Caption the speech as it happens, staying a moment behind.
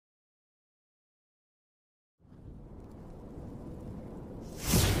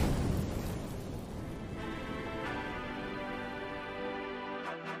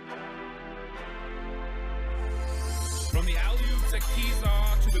keys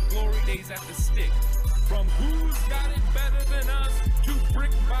are to the glory days at the stick. From who's got it better than us to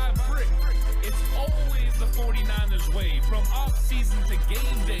brick by brick. It's always the 49ers way, from off-season to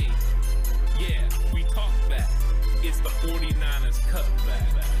game day. Yeah, we talk back. It's the 49ers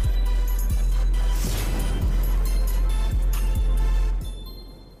cutback.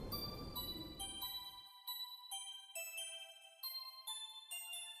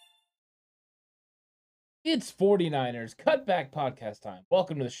 It's 49ers Cutback Podcast time.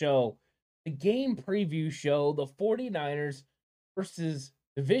 Welcome to the show, the game preview show, the 49ers versus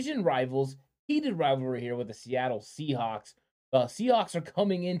division rivals, heated rivalry here with the Seattle Seahawks. The Seahawks are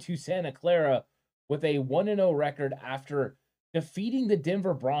coming into Santa Clara with a 1-0 record after defeating the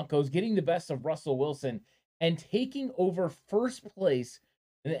Denver Broncos, getting the best of Russell Wilson, and taking over first place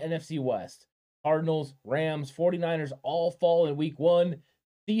in the NFC West. Cardinals, Rams, 49ers all fall in week one.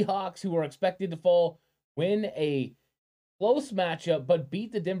 Seahawks, who are expected to fall, win a close matchup, but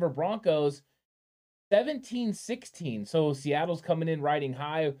beat the Denver Broncos 17-16. So Seattle's coming in riding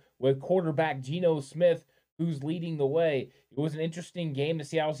high with quarterback Geno Smith, who's leading the way. It was an interesting game. The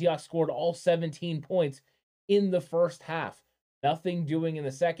Seattle Seahawks scored all 17 points in the first half. Nothing doing in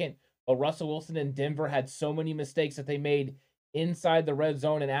the second, but Russell Wilson and Denver had so many mistakes that they made inside the red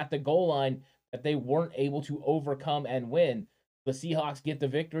zone and at the goal line that they weren't able to overcome and win. The Seahawks get the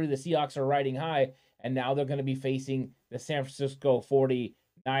victory. The Seahawks are riding high, and now they're going to be facing the San Francisco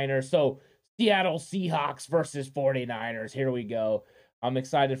 49ers. So Seattle Seahawks versus 49ers. Here we go. I'm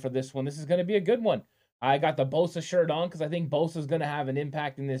excited for this one. This is going to be a good one. I got the Bosa shirt on because I think Bosa is going to have an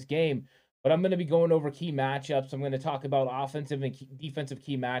impact in this game. But I'm going to be going over key matchups. I'm going to talk about offensive and defensive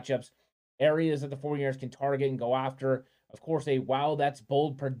key matchups, areas that the 49ers can target and go after. Of course, a wow, that's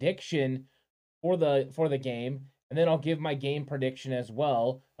bold prediction for the game. And then I'll give my game prediction as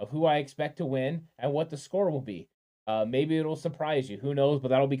well of who I expect to win and what the score will be. Maybe it'll surprise you. Who knows? But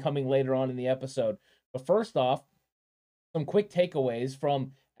that'll be coming later on in the episode. But first off, some quick takeaways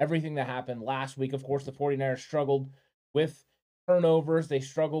from everything that happened last week. Of course, the 49ers struggled with turnovers. They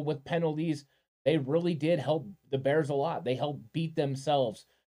struggled with penalties. They really did help the Bears a lot. They helped beat themselves.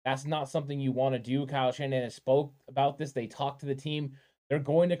 That's not something you want to do. Kyle Shanahan spoke about this. They talked to the team. They're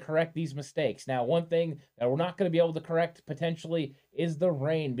going to correct these mistakes. Now, one thing that we're not going to be able to correct potentially is the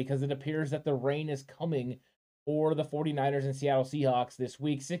rain, because it appears that the rain is coming for the 49ers and Seattle Seahawks this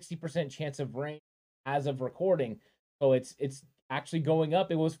week. 60% chance of rain as of recording. So it's actually going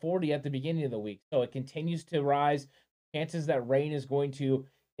up. It was 40 at the beginning of the week. So it continues to rise. Chances that rain is going to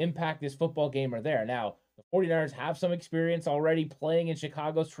impact this football game are there. Now, the 49ers have some experience already playing in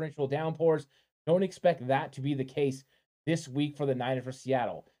Chicago's torrential downpours. Don't expect that to be the case this week for the Niners for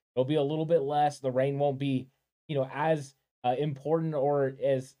Seattle. It'll be a little bit less. The rain won't be, as important or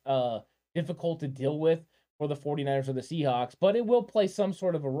as difficult to deal with for the 49ers or the Seahawks, but it will play some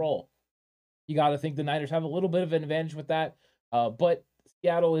sort of a role. You got to think the Niners have a little bit of an advantage with that, but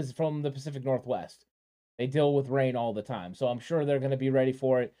Seattle is from the Pacific Northwest. They deal with rain all the time, so I'm sure they're going to be ready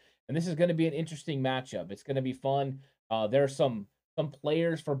for it, and this is going to be an interesting matchup. It's going to be fun. There are some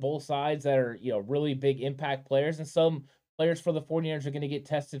players for both sides that are, really big impact players, and some players for the 49ers are going to get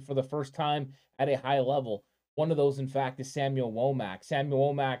tested for the first time at a high level. One of those, in fact, is Samuel Womack.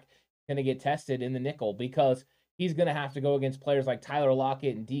 Samuel Womack is going to get tested in the nickel because he's going to have to go against players like Tyler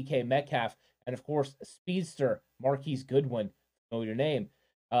Lockett and DK Metcalf, and of course, speedster Marquise Goodwin, know your name.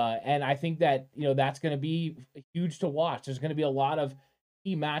 And I think that, that's going to be huge to watch. There's going to be a lot of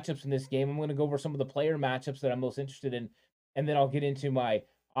key matchups in this game. I'm going to go over some of the player matchups that I'm most interested in, and then I'll get into my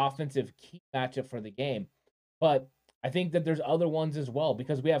offensive key matchup for the game. But I think that there's other ones as well,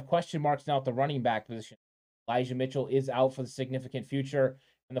 because we have question marks now at the running back position. Elijah Mitchell is out for the significant future,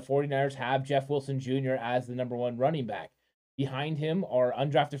 and the 49ers have Jeff Wilson Jr. as the number one running back. Behind him are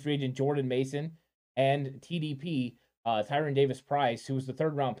undrafted free agent Jordan Mason and TDP, Tyron Davis-Price, who was the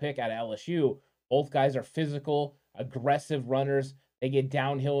third-round pick at LSU. Both guys are physical, aggressive runners. They get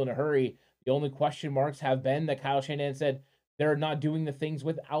downhill in a hurry. The only question marks have been that Kyle Shanahan said they're not doing the things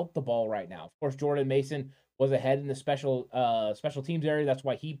without the ball right now. Of course, Jordan Mason was ahead in the special teams area. That's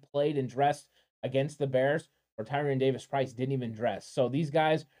why he played and dressed against the Bears, where Tyron Davis-Price didn't even dress. So these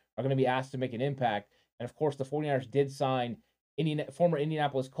guys are going to be asked to make an impact. And of course, the 49ers did sign former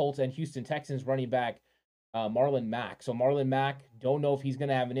Indianapolis Colts and Houston Texans running back Marlon Mack. So Marlon Mack, don't know if he's going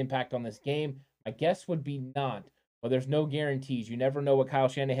to have an impact on this game. My guess would be not, but there's no guarantees. You never know what Kyle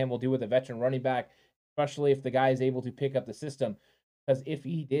Shanahan will do with a veteran running back, especially if the guy is able to pick up the system. Because if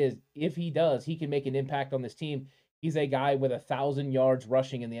he does, he can make an impact on this team. He's a guy with 1,000 yards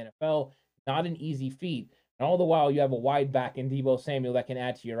rushing in the NFL. Not an easy feat. And all the while, you have a wide back in Deebo Samuel that can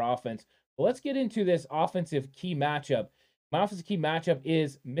add to your offense. But let's get into this offensive key matchup. My offensive key matchup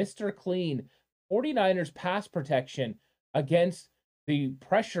is Mr. Clean, 49ers pass protection against the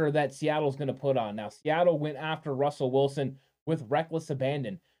pressure that Seattle's going to put on. Now, Seattle went after Russell Wilson with reckless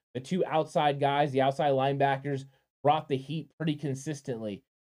abandon. The two outside guys, the outside linebackers, brought the heat pretty consistently.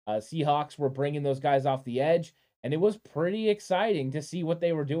 Seahawks were bringing those guys off the edge, and it was pretty exciting to see what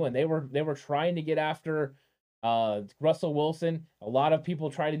they were doing. They were trying to get after Russell Wilson. A lot of people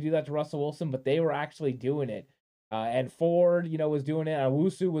try to do that to Russell Wilson, but they were actually doing it. And Ford, was doing it.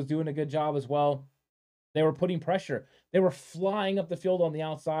 Owusu was doing a good job as well. They were putting pressure. They were flying up the field on the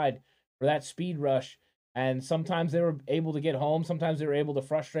outside for that speed rush. And sometimes they were able to get home. Sometimes they were able to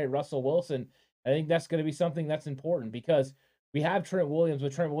frustrate Russell Wilson. I think that's going to be something that's important because we have Trent Williams,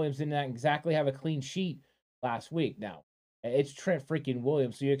 but Trent Williams didn't exactly have a clean sheet last week. Now, it's Trent freaking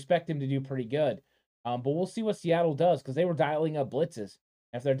Williams, so you expect him to do pretty good. But we'll see what Seattle does because they were dialing up blitzes.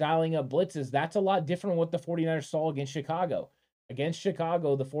 If they're dialing up blitzes, that's a lot different than what the 49ers saw against Chicago. Against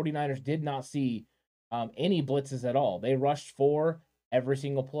Chicago, the 49ers did not see any blitzes at all. They rushed 4 every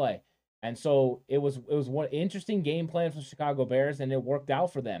single play. And so it was one interesting game plan for Chicago Bears, and it worked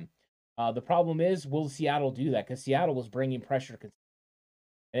out for them. The problem is, will Seattle do that? Because Seattle was bringing pressure.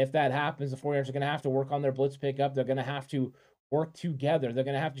 And if that happens, the 49ers are going to have to work on their blitz pickup. They're going to have to work together. They're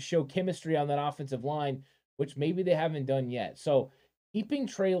going to have to show chemistry on that offensive line, which maybe they haven't done yet. So keeping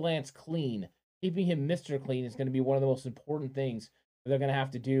Trey Lance clean, keeping him Mr. Clean is going to be one of the most important things that they're going to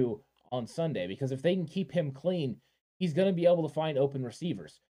have to do on Sunday. Because if they can keep him clean, he's going to be able to find open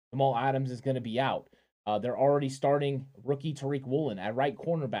receivers. Jamal Adams is going to be out. They're already starting rookie Tariq Woolen at right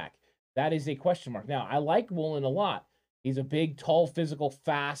cornerback. That is a question mark. Now, I like Woolen a lot. He's a big, tall, physical,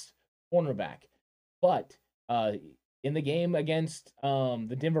 fast cornerback. But in the game against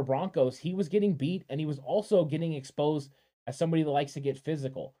the Denver Broncos, he was getting beat, and he was also getting exposed as somebody that likes to get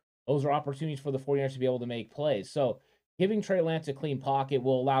physical. Those are opportunities for the 49ers to be able to make plays. So giving Trey Lance a clean pocket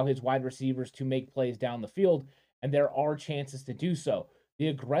will allow his wide receivers to make plays down the field, and there are chances to do so. The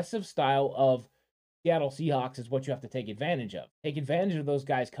aggressive style of Seattle Seahawks is what you have to take advantage of. Take advantage of those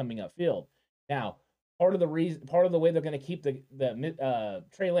guys coming upfield. Now, part of the way they're going to keep the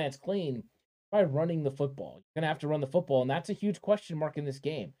Trey Lance clean by running the football. You're going to have to run the football, and that's a huge question mark in this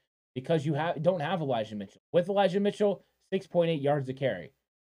game because you don't have Elijah Mitchell. With Elijah Mitchell, 6.8 yards a carry.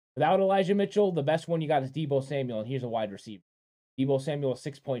 Without Elijah Mitchell, the best one you got is Deebo Samuel, and he's a wide receiver. Deebo Samuel is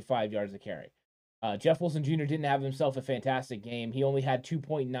 6.5 yards a carry. Jeff Wilson Jr. didn't have himself a fantastic game. He only had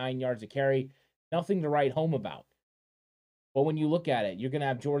 2.9 yards a carry. Nothing to write home about. But when you look at it, you're going to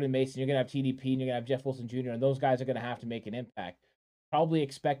have Jordan Mason, you're going to have TDP, and you're going to have Jeff Wilson Jr., and those guys are going to have to make an impact. Probably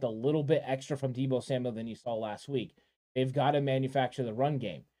expect a little bit extra from Deebo Samuel than you saw last week. They've got to manufacture the run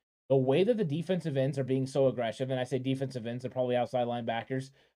game. The way that the defensive ends are being so aggressive, and I say defensive ends, they're probably outside linebackers.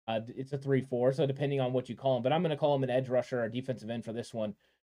 It's a 3-4, so depending on what you call them. But I'm going to call them an edge rusher or defensive end for this one.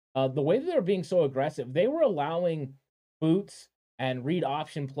 The way that they're being so aggressive, they were allowing boots and read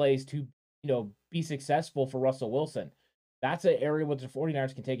option plays to, be successful for Russell Wilson. That's an area where the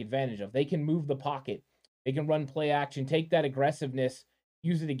 49ers can take advantage of. They can move the pocket. They can run play action, take that aggressiveness,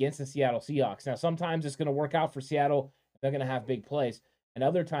 use it against the Seattle Seahawks. Now, sometimes it's going to work out for Seattle. They're going to have big plays. And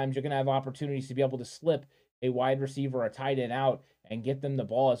other times you're going to have opportunities to be able to slip a wide receiver or a tight end out and get them the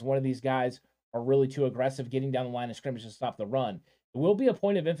ball as one of these guys are really too aggressive getting down the line of scrimmage to stop the run. It will be a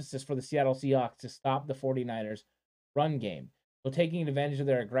point of emphasis for the Seattle Seahawks to stop the 49ers run game. So taking advantage of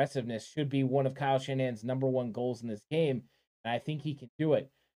their aggressiveness should be one of Kyle Shanahan's number one goals in this game, and I think he can do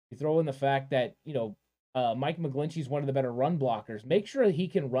it. You throw in the fact that, Mike McGlinchey is one of the better run blockers. Make sure that he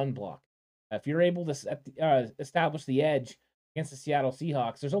can run block. If you're able to establish the edge against the Seattle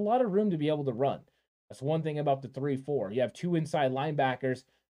Seahawks, there's a lot of room to be able to run. That's one thing about the 3-4. You have 2 inside linebackers.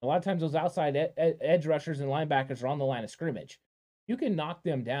 A lot of times those outside edge rushers and linebackers are on the line of scrimmage. You can knock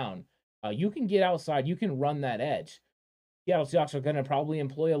them down. You can get outside. You can run that edge. Seattle Seahawks are going to probably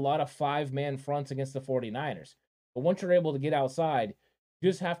employ a lot of 5-man fronts against the 49ers. But once you're able to get outside, you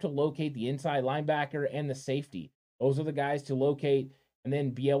just have to locate the inside linebacker and the safety. Those are the guys to locate and then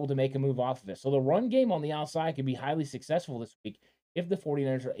be able to make a move off of it. So the run game on the outside can be highly successful this week if the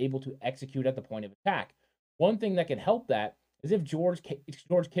 49ers are able to execute at the point of attack. One thing that can help that is if George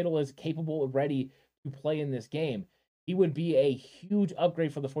Kittle is capable and ready to play in this game. He would be a huge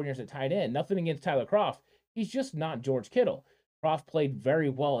upgrade for the 49ers at tight end. Nothing against Tyler Kroft. He's just not George Kittle. Kroft played very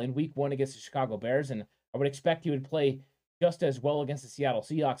well in week 1 against the Chicago Bears, and I would expect he would play just as well against the Seattle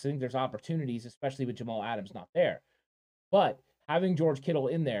Seahawks. I think there's opportunities, especially with Jamal Adams not there. But having George Kittle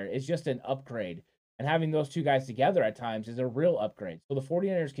in there is just an upgrade, and having those two guys together at times is a real upgrade. So the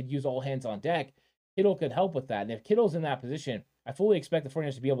 49ers could use all hands on deck. Kittle could help with that, and if Kittle's in that position, I fully expect the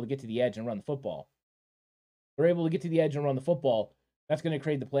 49ers to be able to get to the edge and run the football. they're able to get to the edge and run the football, that's going to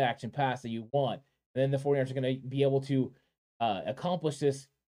create the play action pass that you want. And then the 49ers are going to be able to accomplish this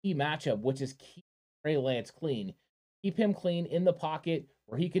key matchup, which is keep Trey Lance clean. Keep him clean in the pocket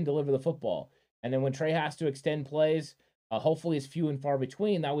where he can deliver the football. And then when Trey has to extend plays, hopefully it's few and far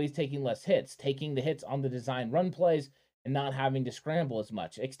between. That way he's taking less hits, taking the hits on the design run plays and not having to scramble as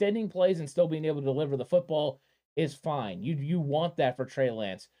much. Extending plays and still being able to deliver the football is fine. You want that for Trey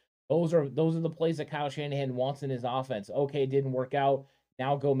Lance. Those are the plays that Kyle Shanahan wants in his offense. Okay, it didn't work out.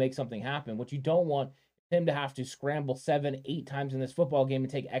 Now go make something happen. What you don't want is him to have to scramble 7, 8 times in this football game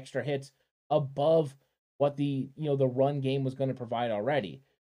and take extra hits above what the run game was going to provide already.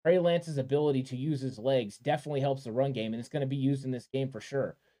 Trey Lance's ability to use his legs definitely helps the run game, and it's going to be used in this game for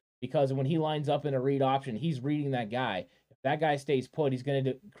sure. Because when he lines up in a read option, he's reading that guy. If that guy stays put, he's going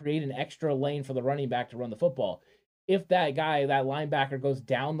to create an extra lane for the running back to run the football. If that guy, that linebacker, goes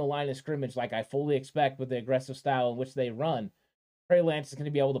down the line of scrimmage like I fully expect with the aggressive style in which they run, Trey Lance is going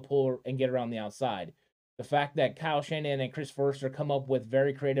to be able to pull and get around the outside. The fact that Kyle Shanahan and Chris Foerster come up with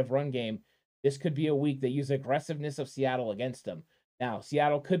very creative run game, this could be a week that use aggressiveness of Seattle against them. Now,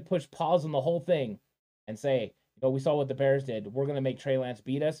 Seattle could push pause on the whole thing and say, we saw what the Bears did. We're going to make Trey Lance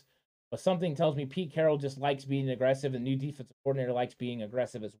beat us. But something tells me Pete Carroll just likes being aggressive, and the new defensive coordinator likes being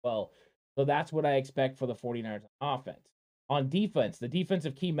aggressive as well. So that's what I expect for the 49ers offense. On defense, the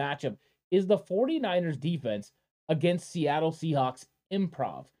defensive key matchup is the 49ers defense against Seattle Seahawks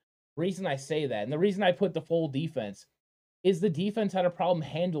improv. The reason I say that, and the reason I put the full defense, is the defense had a problem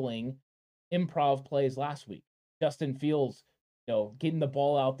handling improv plays last week. Justin Fields, getting the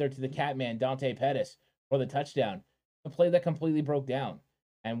ball out there to the Catman, Dante Pettis, for the touchdown. A play that completely broke down.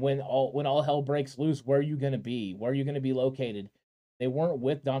 And when all hell breaks loose, where are you going to be? Where are you going to be located? They weren't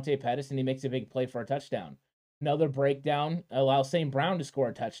with Dante Pettis, and he makes a big play for a touchdown. Another breakdown allows St. Brown to score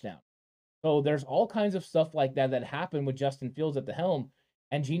a touchdown. So there's all kinds of stuff like that happened with Justin Fields at the helm,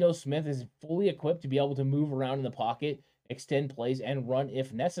 and Geno Smith is fully equipped to be able to move around in the pocket, extend plays, and run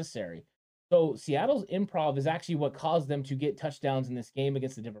if necessary. So Seattle's improv is actually what caused them to get touchdowns in this game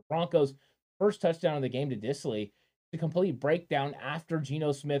against the Denver Broncos. First touchdown of the game to Dissly. The complete breakdown after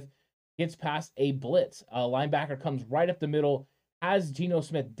Geno Smith gets past a blitz. A linebacker comes right up the middle, has Geno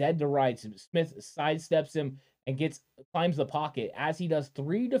Smith dead to rights. Smith sidesteps him and climbs the pocket. As he does,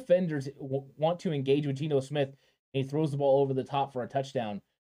 3 defenders want to engage with Geno Smith, and he throws the ball over the top for a touchdown.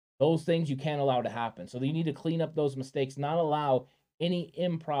 Those things you can't allow to happen. So you need to clean up those mistakes, not allow any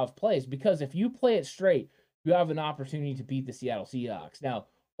improv plays, because if you play it straight, you have an opportunity to beat the Seattle Seahawks. Now,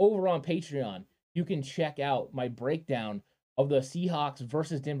 over on Patreon, you can check out my breakdown of the Seahawks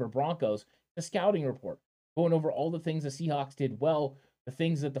versus Denver Broncos, the scouting report, going over all the things the Seahawks did well, the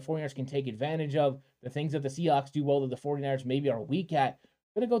things that the 49ers can take advantage of, the things that the Seahawks do well that the 49ers maybe are weak at.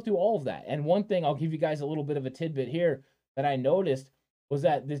 I'm going to go through all of that. And one thing, I'll give you guys a little bit of a tidbit here that I noticed was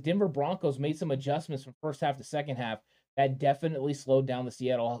that the Denver Broncos made some adjustments from first half to second half that definitely slowed down the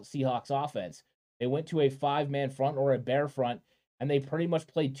Seattle Seahawks offense. They went to a 5-man front or a bear front, and they pretty much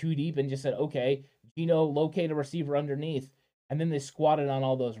played 2 deep and just said, okay, Geno, locate a receiver underneath, and then they squatted on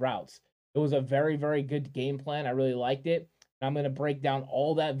all those routes. It was a very, very good game plan. I really liked it. And I'm going to break down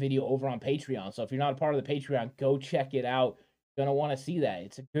all that video over on Patreon. So if you're not a part of the Patreon, go check it out. You're going to want to see that.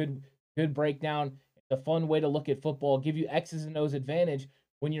 It's a good breakdown. It's a fun way to look at football, give you X's and O's advantage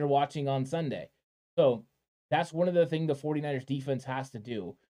when you're watching on Sunday. So that's one of the things the 49ers defense has to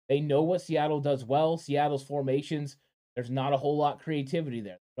do. They know what Seattle does well. Seattle's formations, there's not a whole lot of creativity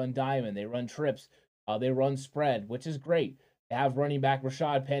there. They run diamond, they run trips, they run spread, which is great. They have running back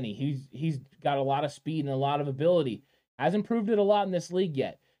Rashad Penny. He's got a lot of speed and a lot of ability. Hasn't proved it a lot in this league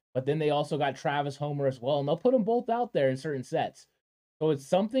yet. But then they also got Travis Homer as well, and they'll put them both out there in certain sets. So it's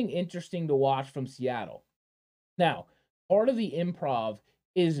something interesting to watch from Seattle. Now, part of the improv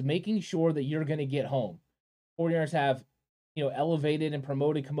is making sure that you're going to get home. 49ers have, elevated and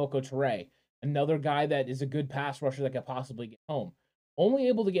promoted Kamoko Toure, another guy that is a good pass rusher that could possibly get home. Only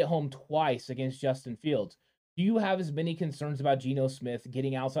able to get home twice against Justin Fields. Do you have as many concerns about Geno Smith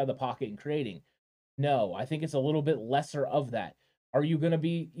getting outside the pocket and creating? No, I think it's a little bit lesser of that. Are you going to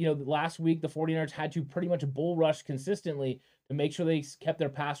be, last week the 49ers had to pretty much bull rush consistently to make sure they kept their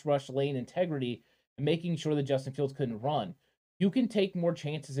pass rush lane integrity and making sure that Justin Fields couldn't run. You can take more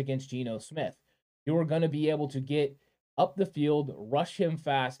chances against Geno Smith. You are going to be able to get up the field, rush him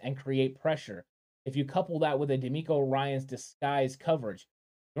fast, and create pressure. If you couple that with a D'Amico Ryans disguise coverage,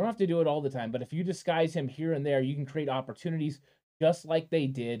 you don't have to do it all the time, but if you disguise him here and there, you can create opportunities just like they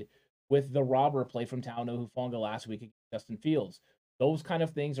did with the robber play from Talanoa Hufanga last week against Justin Fields. Those kind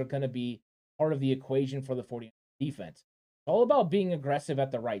of things are going to be part of the equation for the 49ers defense. It's all about being aggressive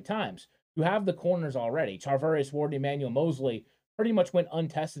at the right times. You have the corners already. Charvarius Ward and Emmanuel Mosley pretty much went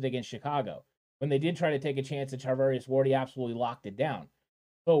untested against Chicago. When they did try to take a chance at Charvarius Ward, he absolutely locked it down.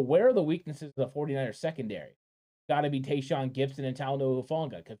 So where are the weaknesses of the 49ers secondary? Got to be Tayshaun Gibson and Talanoa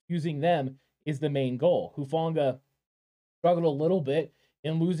Hufanga. Confusing them is the main goal. Hufanga struggled a little bit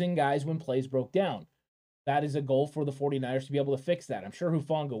in losing guys when plays broke down. That is a goal for the 49ers to be able to fix that. I'm sure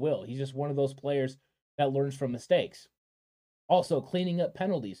Hufanga will. He's just one of those players that learns from mistakes. Also, cleaning up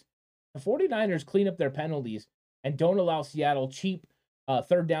penalties. The 49ers clean up their penalties and don't allow Seattle cheap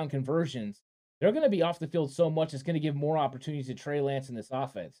third down conversions. They're going to be off the field so much, it's going to give more opportunities to Trey Lance in this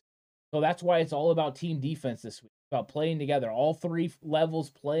offense. So that's why it's all about team defense this week, about playing together, all three levels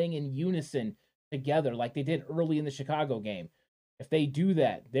playing in unison together like they did early in the Chicago game. If they do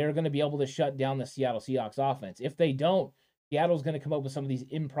that, they're going to be able to shut down the Seattle Seahawks offense. If they don't, Seattle's going to come up with some of these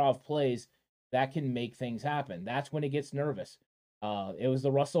improv plays that can make things happen. That's when it gets nervous. It was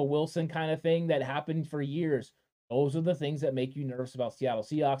the Russell Wilson kind of thing that happened for years. Those are the things that make you nervous about Seattle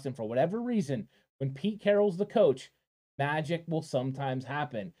Seahawks. And for whatever reason, when Pete Carroll's the coach, magic will sometimes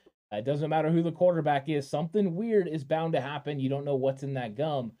happen. It doesn't matter who the quarterback is. Something weird is bound to happen. You don't know what's in that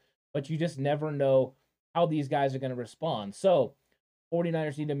gum, but you just never know how these guys are going to respond. So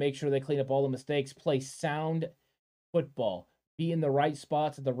 49ers need to make sure they clean up all the mistakes, play sound football, be in the right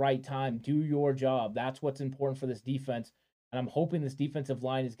spots at the right time, do your job. That's what's important for this defense. And I'm hoping this defensive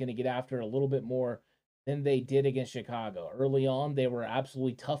line is going to get after it a little bit more than they did against Chicago. Early on, they were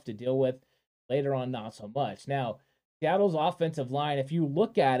absolutely tough to deal with. Later on, not so much. Now, Seattle's offensive line, if you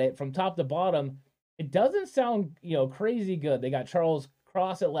look at it from top to bottom, it doesn't sound, crazy good. They got Charles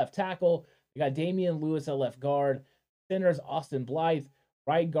Cross at left tackle. They got Damian Lewis at left guard. Center's Austin Blythe.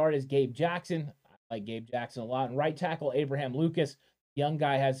 Right guard is Gabe Jackson. I like Gabe Jackson a lot. And right tackle, Abraham Lucas. Young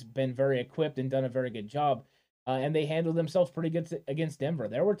guy has been very equipped and done a very good job. And they handled themselves pretty good against Denver.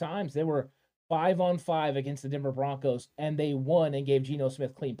 There were times they were 5-on-5 against the Denver Broncos, and they won and gave Geno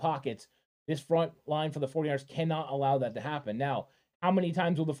Smith clean pockets. This front line for the 49ers cannot allow that to happen. Now, how many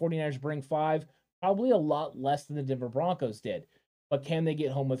times will the 49ers bring 5? Probably a lot less than the Denver Broncos did. But can they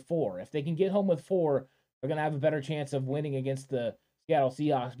get home with 4? If they can get home with 4, they're going to have a better chance of winning against the Seattle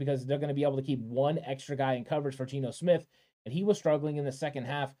Seahawks because they're going to be able to keep one extra guy in coverage for Geno Smith, and he was struggling in the second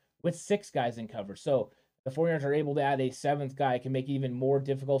half with 6 guys in coverage. So the 49ers are able to add a 7th guy. It can make it even more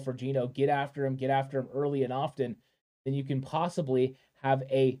difficult for Geno. Get after him early and often. Then you can possibly have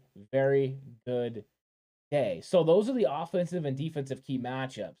a very good day. So those are the offensive and defensive key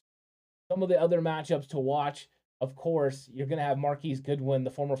matchups. Some of the other matchups to watch, of course, you're going to have Marquise Goodwin, the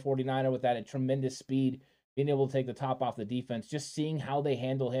former 49er, with that at tremendous speed, being able to take the top off the defense. Just seeing how they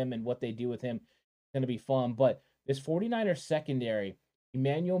handle him and what they do with him is going to be fun. But this 49ers secondary,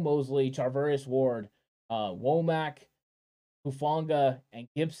 Emmanuel Mosley, Charvarius Ward, Womack, Hufanga, and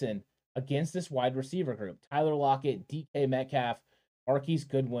Gibson against this wide receiver group. Tyler Lockett, DK Metcalf, Marquise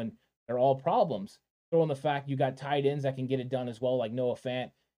Goodwin, they're all problems. Throw in the fact you got tight ends that can get it done as well, like Noah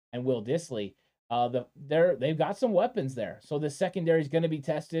Fant and Will Dissly. They've got some weapons there. So the secondary is going to be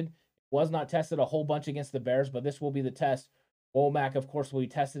tested. It was not tested a whole bunch against the Bears, but this will be the test. Womack, of course, will be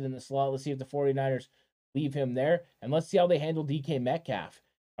tested in the slot. Let's see if the 49ers leave him there. And let's see how they handle DK Metcalf.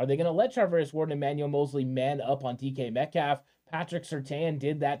 Are they going to let Charvarius Ward and Emmanuel Mosley man up on DK Metcalf? Patrick Surtain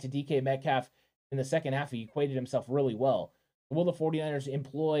did that to DK Metcalf in the second half. He equated himself really well. Will the 49ers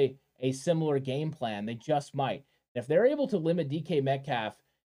employ a similar game plan? They just might. If they're able to limit DK Metcalf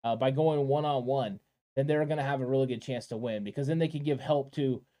by going one-on-one, then they're going to have a really good chance to win because then they can give help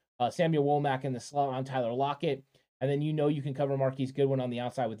to Samuel Womack in the slot on Tyler Lockett, and then you can cover Marquise Goodwin on the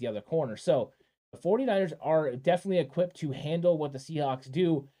outside with the other corner. So the 49ers are definitely equipped to handle what the Seahawks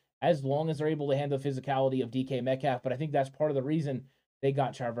do as long as they're able to handle the physicality of DK Metcalf. But I think that's part of the reason they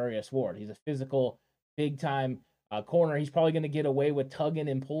got Charvarius Ward. He's a physical, big-time corner. He's probably going to get away with tugging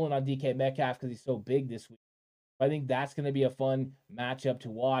and pulling on DK Metcalf because he's so big this week. But I think that's going to be a fun matchup to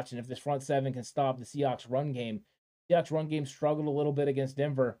watch. And if this front seven can stop the Seahawks run game, struggled a little bit against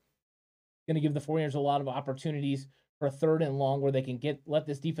Denver. It's going to give the 49ers a lot of opportunities for a 3rd and long where they can let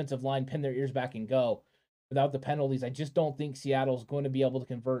this defensive line pin their ears back and go without the penalties. I just don't think Seattle's going to be able to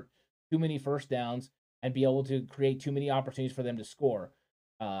convert too many first downs and be able to create too many opportunities for them to score.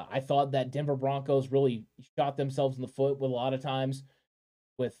 I thought that Denver Broncos really shot themselves in the foot with a lot of times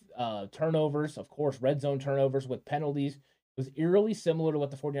with turnovers, of course, red zone turnovers with penalties. It was eerily similar to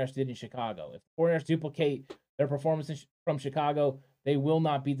what the 49ers did in Chicago. If the 49ers duplicate their performance from Chicago, they will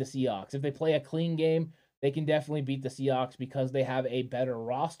not beat the Seahawks. If they play a clean game, they can definitely beat the Seahawks because they have a better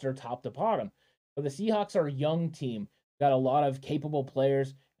roster top to bottom. But the Seahawks are a young team, got a lot of capable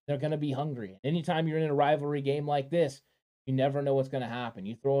players. They're going to be hungry. Anytime you're in a rivalry game like this, You never know what's going to happen.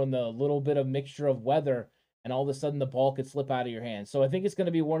 You throw in the little bit of mixture of weather, and all of a sudden the ball could slip out of your hands. So I think it's going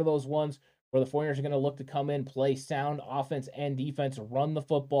to be one of those ones where the 49ers are going to look to come in, play sound offense and defense, run the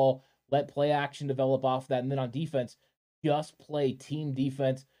football, let play action develop off that. And then on defense, just play team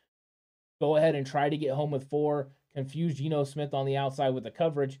defense. Go ahead and try to get home with 4. Confuse Geno Smith on the outside with the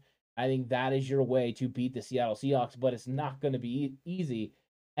coverage. I think that is your way to beat the Seattle Seahawks, but it's not going to be easy.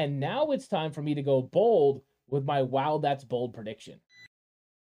 And now it's time for me to go bold with my wow, that's bold prediction.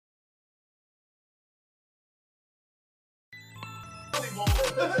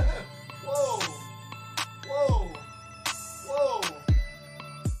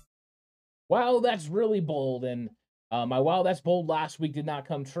 Wow, that's really bold. And my wow, that's bold last week did not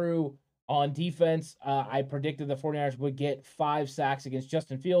come true. On defense, I predicted the 49ers would get 5 sacks against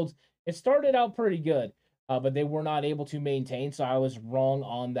Justin Fields. It started out pretty good, but they were not able to maintain, so I was wrong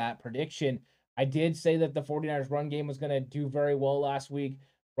on that prediction. I did say that the 49ers run game was going to do very well last week,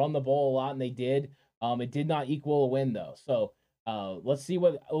 run the ball a lot, and they did. It did not equal a win, though. So let's see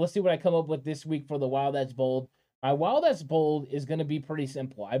what I come up with this week for the wow, that's bold. My wow, that's bold is going to be pretty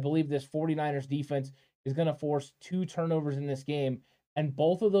simple. I believe this 49ers defense is going to force 2 turnovers in this game, and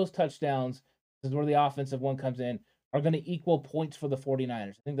both of those touchdowns, this is where the offensive one comes in, are going to equal points for the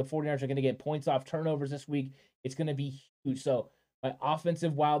 49ers. I think the 49ers are going to get points off turnovers this week. It's going to be huge. So my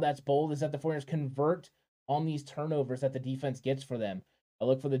offensive wow, that's bold, is that the 49ers convert on these turnovers that the defense gets for them. I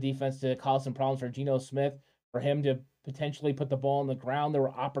look for the defense to cause some problems for Geno Smith, for him to potentially put the ball on the ground. There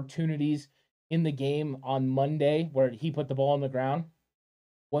were opportunities in the game on Monday where he put the ball on the ground.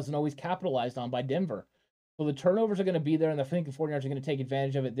 Wasn't always capitalized on by Denver. So the turnovers are going to be there, and I think the 49ers are going to take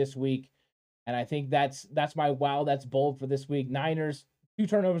advantage of it this week. And I think that's my wow, that's bold for this week. Niners, 2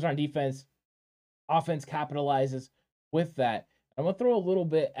 turnovers on defense. Offense capitalizes with that. I'm going to throw a little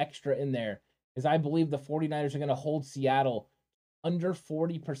bit extra in there, because I believe the 49ers are going to hold Seattle under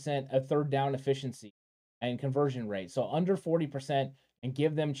 40% of third down efficiency and conversion rate. So under 40%, and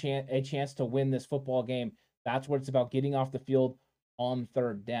give them a chance to win this football game. That's what it's about, getting off the field on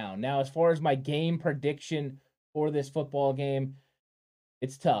third down. Now, as far as my game prediction for this football game,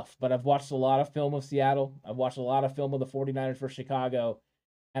 it's tough, but I've watched a lot of film of Seattle. I've watched a lot of film of the 49ers for Chicago,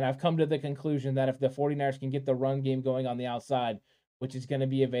 and I've come to the conclusion that if the 49ers can get the run game going on the outside, which is going to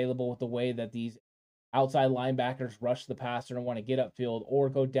be available with the way that these outside linebackers rush the passer and want to get upfield or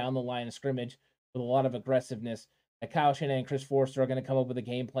go down the line of scrimmage with a lot of aggressiveness, that Kyle Shanahan and Chris Forster are going to come up with a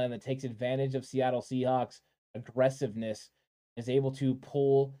game plan that takes advantage of Seattle Seahawks aggressiveness, is able to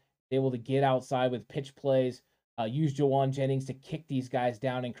pull, able to get outside with pitch plays, use Jawan Jennings to kick these guys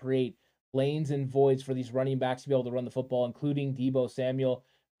down and create lanes and voids for these running backs to be able to run the football, including Deebo Samuel.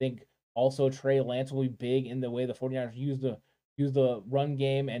 I think also Trey Lance will be big in the way the 49ers use the run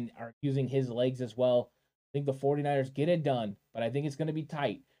game and are using his legs as well. I think the 49ers get it done, but I think it's going to be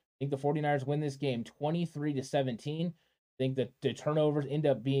tight. I think the 49ers win this game 23-17. I think that the turnovers end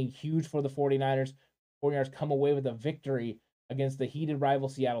up being huge for the 49ers. 49ers come away with a victory against the heated rival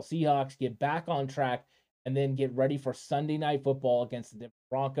Seattle Seahawks, get back on track, and then get ready for Sunday Night Football against the Denver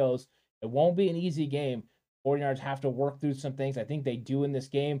Broncos. It won't be an easy game. 49ers have to work through some things. I think they do in this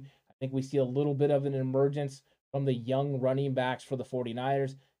game. I think we see a little bit of an emergence from the young running backs for the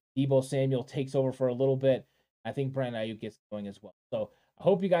 49ers. Deebo Samuel takes over for a little bit. I think Brandon Ayuk gets going as well. So I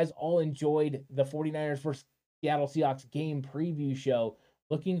hope you guys all enjoyed the 49ers versus Seattle Seahawks game preview show.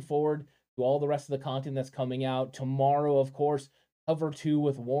 Looking forward to all the rest of the content that's coming out. Tomorrow, of course, Cover 2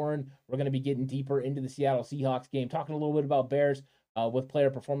 with Warren. We're going to be getting deeper into the Seattle Seahawks game, talking a little bit about Bears with player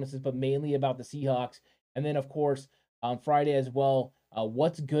performances, but mainly about the Seahawks. And then, of course, on Friday as well,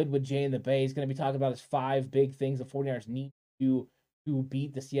 what's good with Jay in the Bay. He's going to be talking about his 5 big things the 49ers need to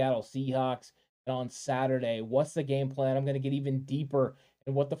beat the Seattle Seahawks. And on Saturday, what's the game plan? I'm going to get even deeper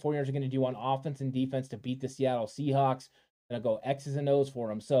in what the 49ers are going to do on offense and defense to beat the Seattle Seahawks. I'm going to go X's and O's for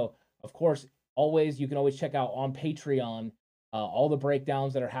them. So, of course, you can always check out on Patreon all the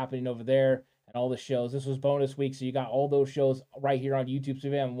breakdowns that are happening over there and all the shows. This was bonus week, so you got all those shows right here on YouTube. So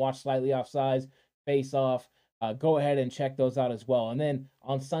if you haven't watched Slightly Offsides, Face Off, go ahead and check those out as well. And then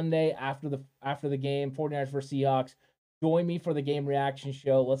on Sunday, after the game, 49ers versus Seahawks, join me for the game reaction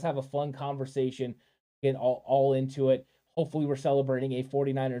show. Let's have a fun conversation, get all into it. Hopefully we're celebrating a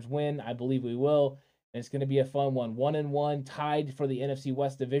 49ers win. I believe we will. And it's going to be a fun one. 1-1, tied for the NFC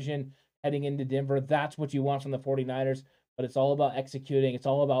West division, heading into Denver. That's what you want from the 49ers. But it's all about executing. It's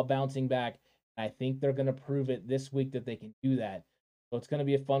all about bouncing back. I think they're going to prove it this week that they can do that. So it's going to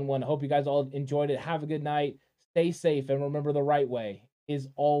be a fun one. I hope you guys all enjoyed it. Have a good night. Stay safe. And remember, the right way is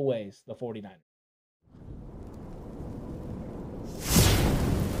always the 49ers.